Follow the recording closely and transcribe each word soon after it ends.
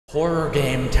Horror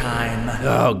game time.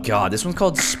 Oh god, this one's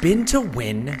called Spin to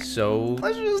Win, so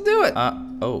let's just do it.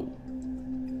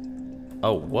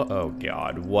 Oh, what? Oh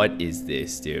god, what is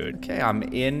this, dude? Okay, I'm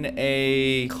in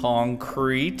a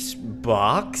concrete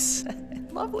box.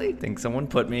 Lovely. Think someone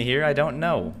put me here, I don't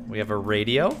know. We have a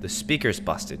radio. The speaker's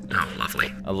busted. Oh,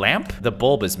 lovely. A lamp? The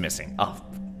bulb is missing. Oh,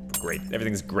 great.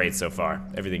 Everything's great so far.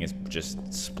 Everything is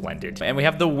just splendid. And we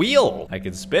have the wheel. I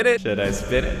can spin it. Should I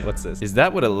spin it? What's this? Is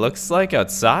that what it looks like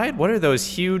outside? What are those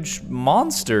huge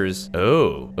monsters?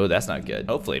 Oh, that's not good.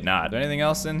 Hopefully not. Is there anything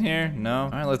else in here? No? All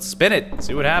right, let's spin it.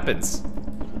 See what happens.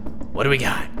 What do we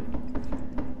got?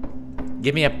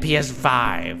 Give me a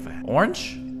PS5.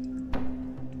 Orange?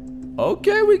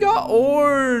 Okay, we got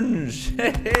orange.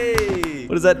 Hey,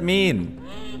 what does that mean?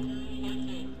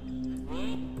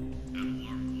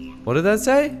 What did that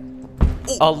say?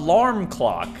 Alarm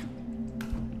clock.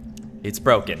 It's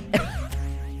broken.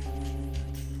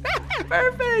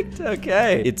 Perfect,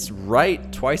 okay. It's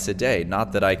right twice a day,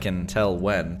 not that I can tell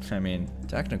when. I mean,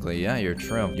 technically, yeah, you're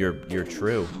true. You're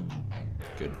true.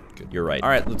 Good. You're right. All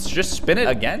right, let's just spin it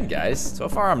again, guys. So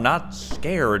far, I'm not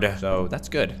scared, so that's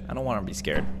good. I don't want to be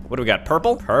scared. What do we got?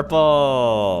 Purple?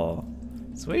 Purple.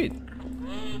 Sweet.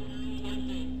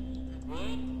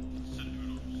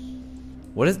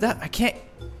 What is that? I can't.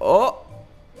 Oh,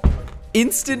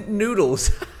 instant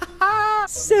noodles.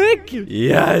 Sick.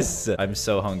 Yes. I'm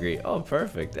so hungry. Oh,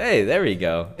 perfect. Hey, there we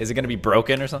go. Is it gonna be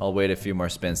broken or something? I'll wait a few more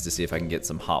spins to see if I can get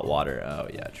some hot water. Oh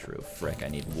yeah, true. Frick, I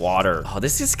need water. Oh,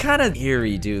 this is kind of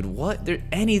eerie, dude. What?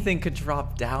 Anything could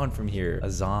drop down from here. A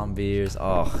zombie or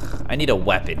oh, I need a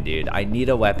weapon, dude. I need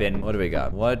a weapon. What do we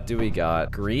got? What do we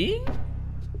got? Green?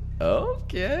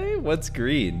 Okay, what's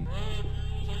green?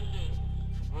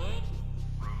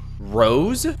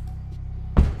 Rose?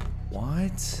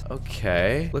 What?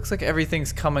 Okay. Looks like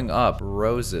everything's coming up.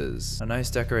 Roses. A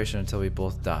nice decoration until we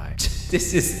both die.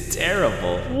 This is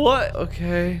terrible. What?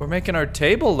 Okay. We're making our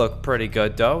table look pretty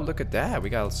good, though. Look at that. We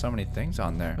got so many things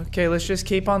on there. Okay, let's just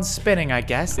keep on spinning, I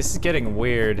guess. This is getting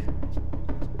weird.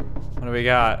 What do we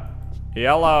got?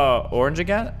 Yellow. Orange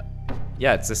again?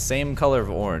 Yeah, it's the same color of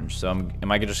orange. So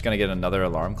am I just gonna get another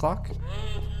alarm clock?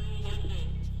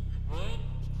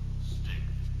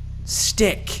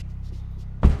 Stick.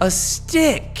 A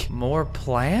stick. More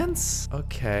plants?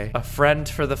 Okay. A friend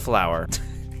for the flower.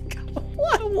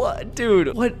 What?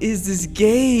 Dude, what is this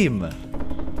game?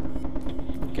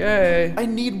 Okay. I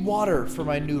need water for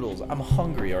my noodles. I'm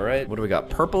hungry, all right? What do we got?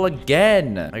 Purple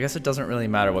again. I guess it doesn't really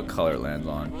matter what color it lands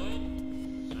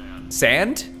on.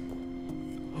 Sand?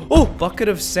 Oh, bucket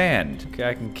of sand. Okay,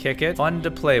 I can kick it. Fun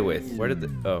to play with. Where did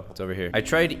oh, it's over here. I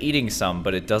tried eating some,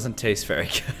 but it doesn't taste very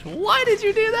good. Why did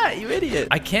you do that, you idiot?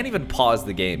 I can't even pause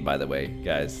the game, by the way,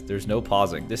 guys. There's no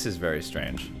pausing. This is very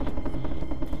strange.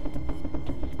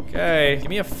 Okay, give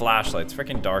me a flashlight. It's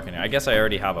freaking dark in here. I guess I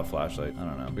already have a flashlight. I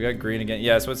don't know. We got green again.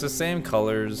 Yeah, so it's the same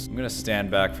colors. I'm gonna stand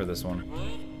back for this one.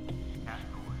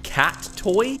 Cat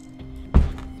toy?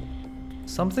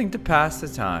 Something to pass the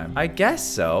time. I guess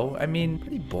so. I mean,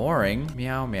 pretty boring.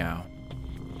 Meow, meow.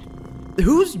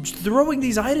 Who's throwing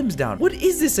these items down? What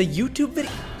is this, a YouTube video?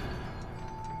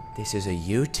 This is a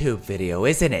YouTube video,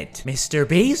 isn't it? Mr.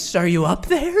 Beast, are you up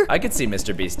there? I could see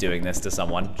Mr. Beast doing this to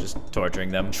someone, just torturing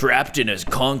them. Trapped in a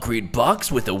concrete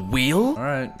box with a wheel? All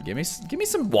right, give me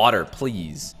some water,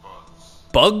 please.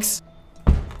 Bugs?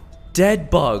 Dead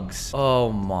bugs.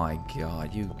 Oh my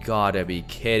god, you gotta be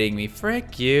kidding me.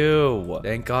 Frick you.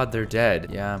 Thank god they're dead.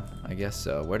 Yeah, I guess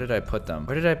so. Where did I put them?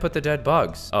 Where did I put the dead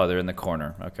bugs? Oh, they're in the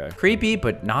corner. Okay. Creepy,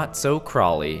 but not so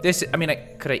crawly. I mean,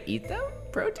 could I eat them?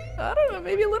 Protein? I don't know,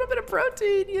 maybe a little bit of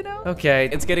protein, you know? Okay,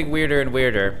 it's getting weirder and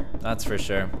weirder. That's for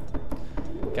sure.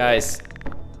 Guys,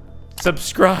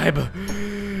 subscribe.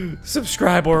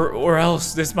 Subscribe or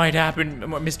else this might happen.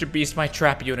 Mr. Beast might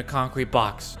trap you in a concrete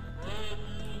box.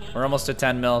 We're almost to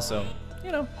 10 mil, so,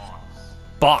 you know.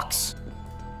 Box.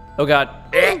 Oh god.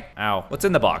 Ow. What's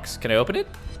in the box? Can I open it?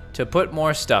 To put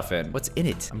more stuff in. What's in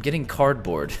it? I'm getting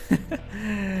cardboard.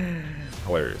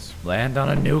 Hilarious. Land on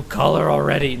a new color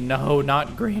already. No,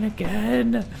 not green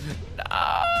again.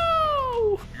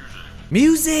 No.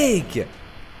 Music.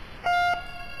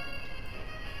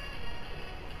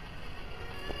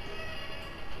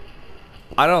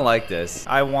 I don't like this.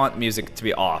 I want music to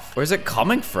be off. Where's it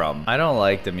coming from? I don't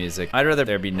like the music. I'd rather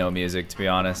there be no music, to be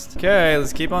honest. Okay,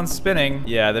 let's keep on spinning.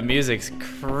 Yeah, the music's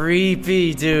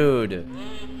creepy, dude.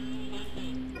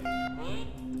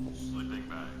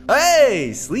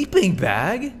 Hey, sleeping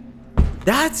bag.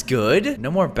 That's good.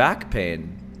 No more back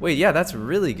pain. Wait, yeah, that's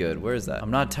really good. Where is that? I'm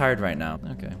not tired right now.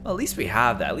 Okay. Well, at least we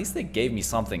have that. At least they gave me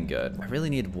something good. I really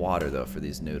need water, though, for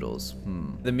these noodles.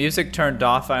 The music turned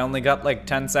off. I only got like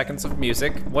 10 seconds of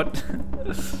music. What?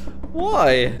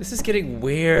 Why? This is getting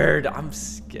weird. I'm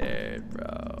scared,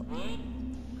 bro.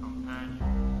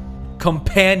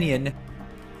 Companion.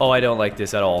 Oh, I don't like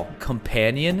this at all.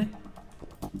 Companion?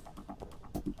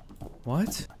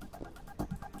 What?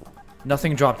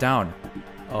 Nothing dropped down.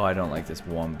 Oh, I don't like this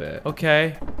one bit.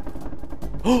 Okay.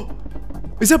 Oh,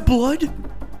 is that blood?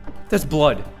 That's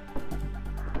blood.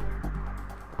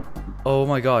 Oh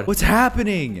my God. What's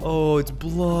happening? Oh, it's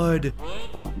blood.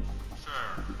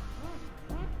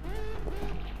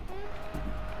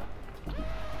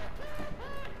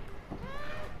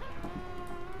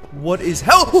 What is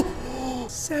hell?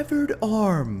 Severed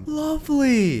arm.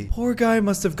 Lovely. Poor guy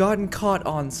must have gotten caught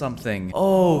on something.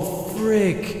 Oh,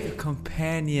 frick. The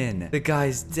companion. The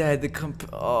guy's dead.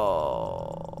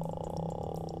 Oh.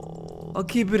 I'll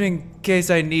keep it in case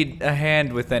I need a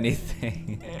hand with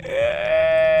anything.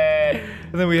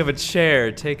 And then we have a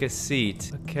chair. Take a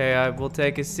seat. Okay, I will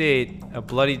take a seat. A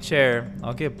bloody chair.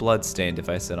 I'll get bloodstained if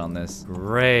I sit on this.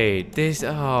 Great. This,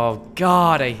 oh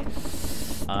God,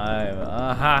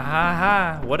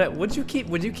 would you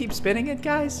keep spinning it,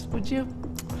 guys? Would you?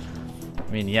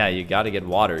 I mean, yeah, you gotta get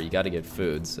water, you gotta get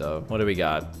food, so what do we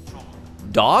got?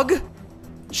 Dog?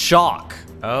 Chalk.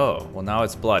 Oh, well now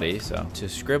it's bloody, so. To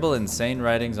scribble insane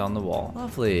writings on the wall.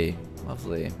 Lovely,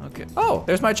 lovely, okay. Oh,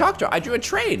 there's my chalk jar. I drew a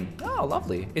train. Oh,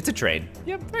 lovely. It's a train.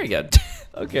 Yep, very good.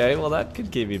 Okay, well that could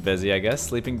keep me busy, I guess.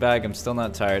 Sleeping bag, I'm still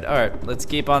not tired. All right, let's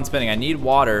keep on spinning. I need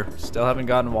water. Still haven't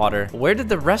gotten water. Where did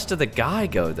the rest of the guy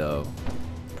go, though?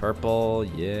 Purple,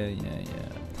 yeah.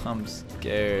 I'm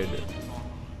scared.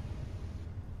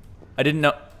 I didn't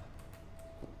know.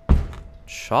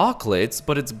 Chocolates,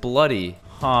 but it's bloody.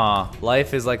 Huh,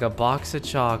 life is like a box of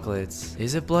chocolates.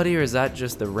 Is it bloody or is that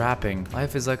just the wrapping?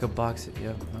 Life is like a box of,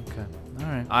 yep, okay. All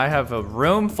right. I have a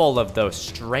room full of those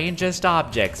strangest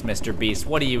objects, Mr. Beast.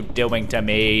 What are you doing to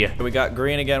me? We got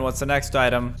green again. What's the next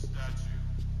item?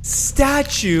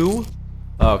 Statue?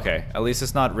 Okay, at least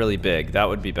it's not really big. That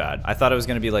would be bad. I thought it was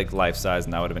gonna be like life-size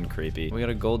and that would have been creepy. We got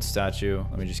a gold statue.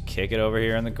 Let me just kick it over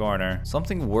here in the corner.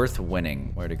 Something worth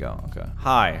winning. Where to go? Okay.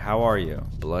 Hi, how are you?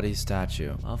 Bloody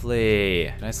statue.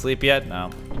 Lovely. Can I sleep yet?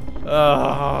 No.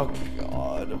 Oh,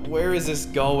 God. Where is this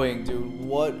going, dude?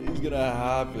 What is gonna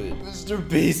happen? Mr.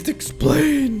 Beast,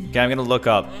 explain. Okay, I'm gonna look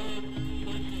up.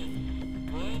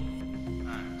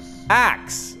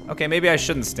 Axe. Okay, maybe I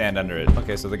shouldn't stand under it.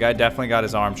 Okay, so the guy definitely got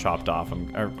his arm chopped off.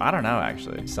 Or I don't know,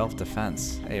 actually.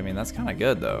 Self-defense. Hey, I mean, that's kind of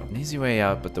good, though. An easy way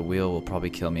out, but the wheel will probably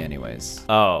kill me anyways.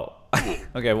 Oh.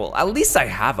 Okay, well, at least I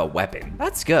have a weapon.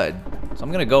 That's good. So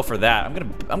I'm gonna go for that.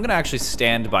 I'm gonna actually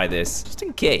stand by this, just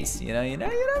in case. You never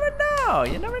know.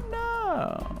 You never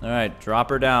know. All right, drop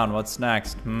her down. What's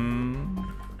next?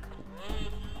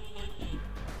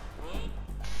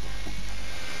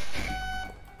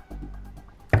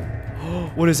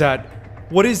 What is that?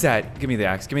 What is that? Give me the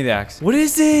axe. Give me the axe. What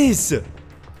is this?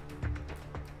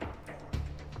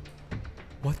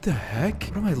 What the heck?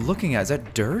 What am I looking at? Is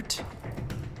that dirt?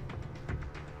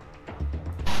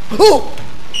 Oh!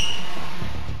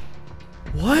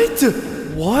 What?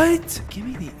 What? Give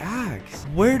me the axe.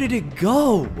 Where did it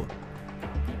go?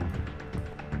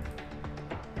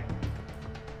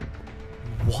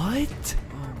 What?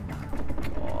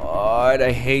 God,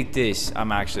 I hate this. I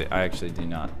actually do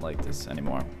not like this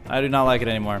anymore. I do not like it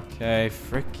anymore. Okay,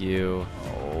 frick you.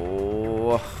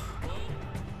 Oh.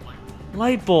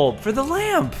 Light bulb for the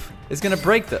lamp. It's gonna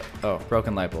break the, oh,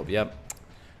 broken light bulb, yep.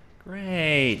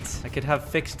 Great. I could have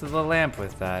fixed the lamp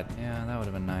with that. Yeah, that would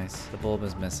have been nice. The bulb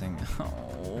is missing.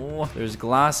 Oh, there's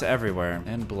glass everywhere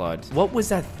and blood. What was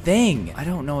that thing? I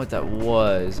don't know what that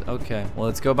was. Okay, well,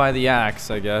 let's go by the axe,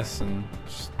 I guess, and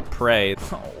just pray.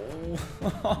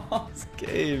 Oh, this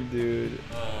game, dude.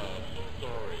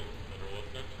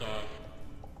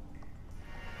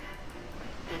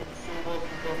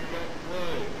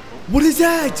 What is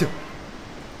that?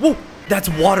 Whoa, that's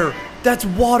water. That's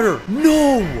water.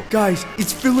 No, guys,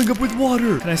 it's filling up with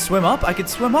water. Can I swim up? I could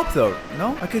swim up though.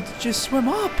 No, I could just swim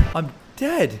up. I'm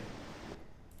dead.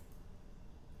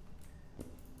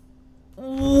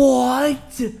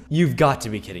 What? You've got to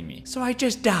be kidding me. So I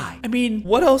just died. I mean,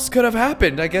 what else could have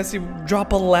happened? I guess you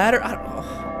drop a ladder. I don't know.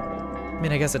 I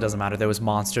mean, I guess it doesn't matter. There was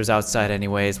monsters outside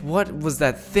anyways. What was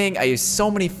that thing? I used so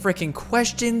many freaking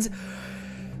questions.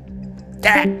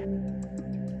 Ah.